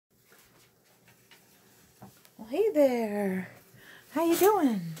Hey there, how you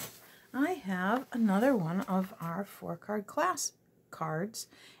doing? I have another one of our 4-card class cards,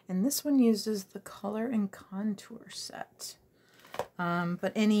 and this one uses the color and contour set.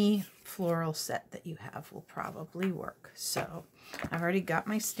 But any floral set that you have will probably work. So I've already got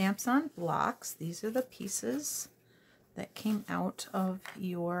my stamps on blocks. These are the pieces that came out of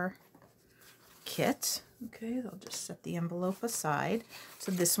your kit. Okay, I'll just set the envelope aside.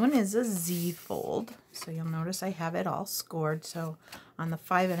 So this one is a Z fold. So you'll notice I have it all scored. So on the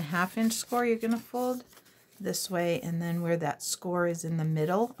 5.5-inch score, you're going to fold this way, and then where that score is in the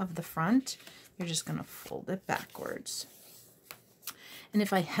middle of the front, you're just going to fold it backwards. And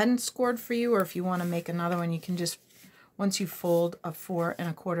if I hadn't scored for you, or if you want to make another one, you can just, once you fold a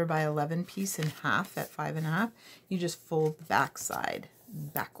 4¼ by 11 piece in half at 5.5, you just fold the back side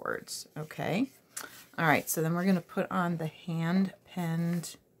backwards. Okay. All right, so then we're going to put on the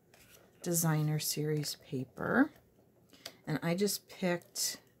hand-penned designer series paper, and I just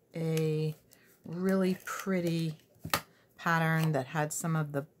picked a really pretty pattern that had some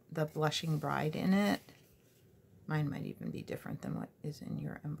of the blushing bride in it. Mine might even be different than what is in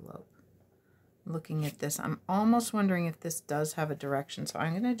your envelope. Looking at this, I'm almost wondering if this does have a direction, so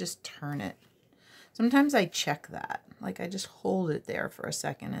I'm going to just turn it. Sometimes I check that, like I just hold it there for a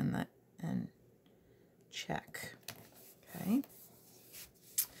second and check. Okay.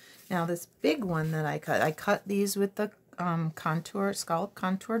 Now this big one that I cut these with the scallop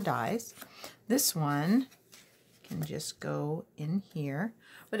contour dies. This one can just go in here,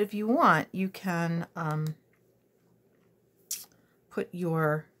 but if you want, you can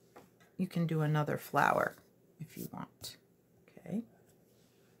you can do another flower if you want. Okay.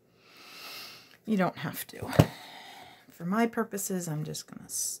 You don't have to. For my purposes, I'm just gonna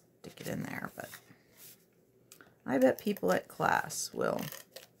stick it in there, but I bet people at class will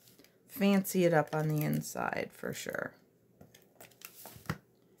fancy it up on the inside for sure.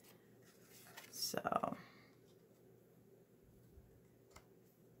 So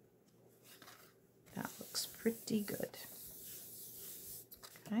that looks pretty good.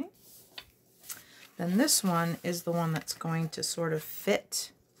 Okay. Then this one is the one that's going to sort of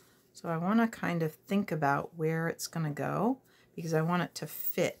fit. So I want to kind of think about where it's going to go, because I want it to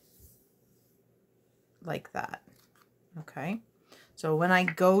fit like that. Okay. So when I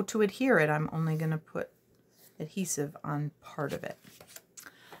go to adhere it, I'm only going to put adhesive on part of it.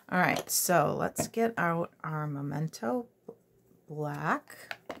 All right, so let's get out our Memento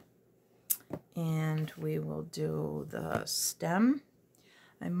black, and we will do the stem.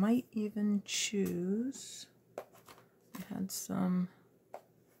 I might even choose, I had some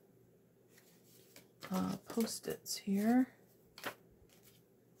Post-its here,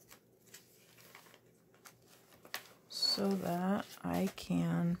 so that I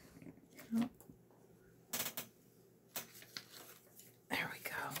can, oh, there we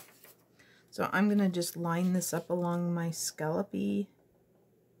go. So I'm going to just line this up along my scallopy,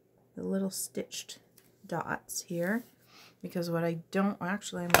 the little stitched dots here, because what I don't,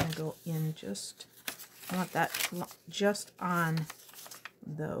 actually I'm going to go in just, I want that just on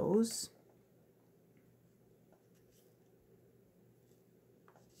those.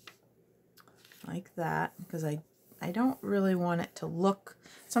 Like that, because I don't really want it to look,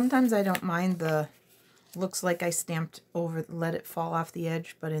 sometimes I don't mind the, looks like I stamped over, let it fall off the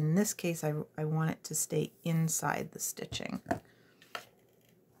edge, but in this case I want it to stay inside the stitching.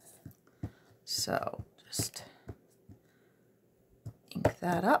 So just ink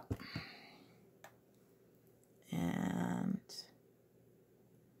that up and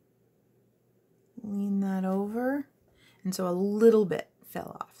lean that over, and so a little bit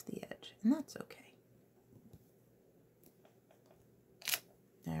fell off the edge, and that's okay.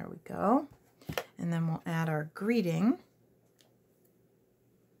 There we go. And then we'll add our greeting.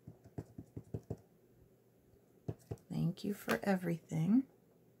 Thank you for everything.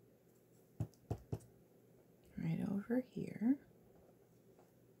 Right over here.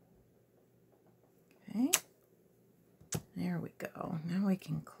 Okay. There we go. Now we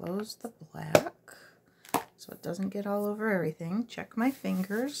can close the black so it doesn't get all over everything. Check my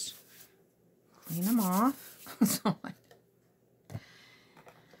fingers. Clean them off.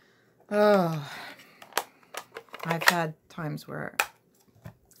 Oh, I've had times where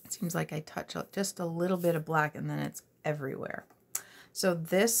it seems like I touch just a little bit of black and then it's everywhere. So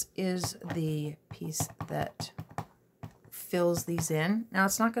this is the piece that fills these in. Now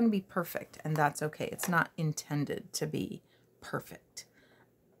it's not going to be perfect, and that's okay. It's not intended to be perfect,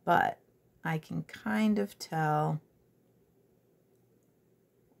 but I can kind of tell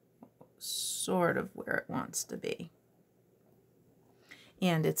sort of where it wants to be.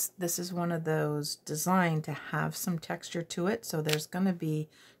 And this is one of those designed to have some texture to it. So there's going to be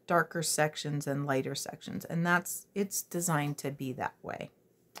darker sections and lighter sections. And it's designed to be that way.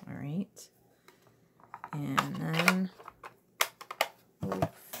 All right. And then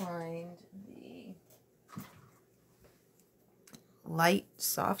we'll find the light,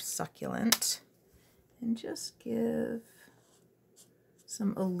 soft succulent and just give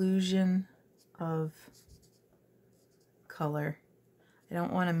some illusion of color. I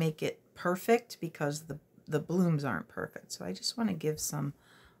don't want to make it perfect because the blooms aren't perfect. So I just want to give some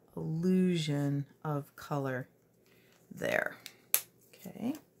illusion of color there.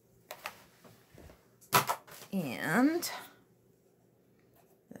 Okay. And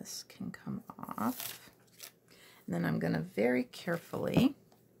this can come off. And then I'm going to very carefully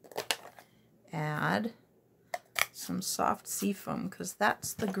add some soft Seafoam because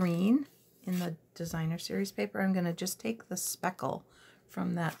that's the green in the designer series paper. I'm going to just take the speckle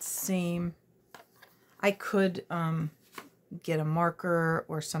from that same. I could get a marker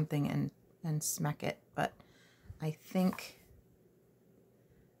or something and smack it, but I think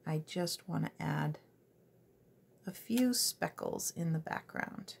I just want to add a few speckles in the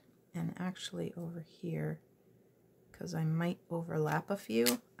background. And actually over here, because I might overlap a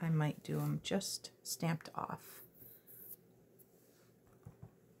few, I might do them just stamped off.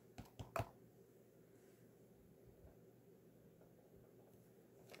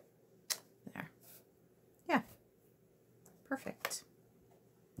 There. Yeah. Perfect.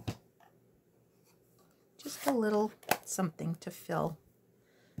 Just a little something to fill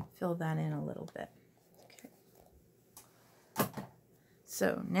that in a little bit.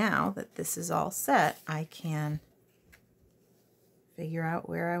 So now that this is all set, I can figure out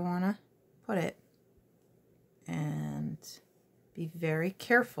where I want to put it and be very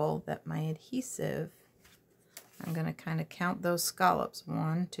careful that my adhesive, I'm going to kind of count those scallops.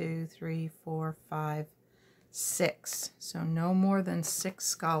 1, 2, 3, 4, 5, 6. So no more than 6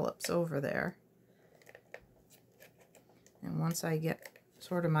 scallops over there. And once I get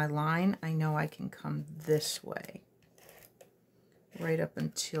sort of my line, I know I can come this way. Right up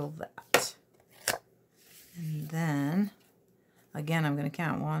until that. And then, again, I'm going to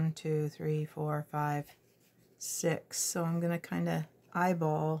count 1, 2, 3, 4, 5, 6. So I'm going to kind of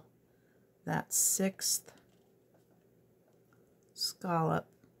eyeball that 6th scallop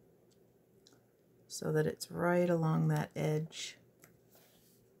so that it's right along that edge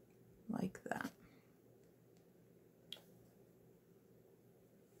like that.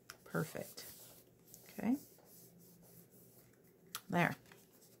 Perfect. Okay. There.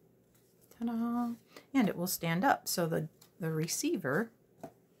 Ta-da! And it will stand up, so the receiver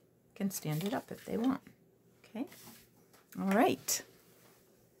can stand it up if they want. Okay. All right.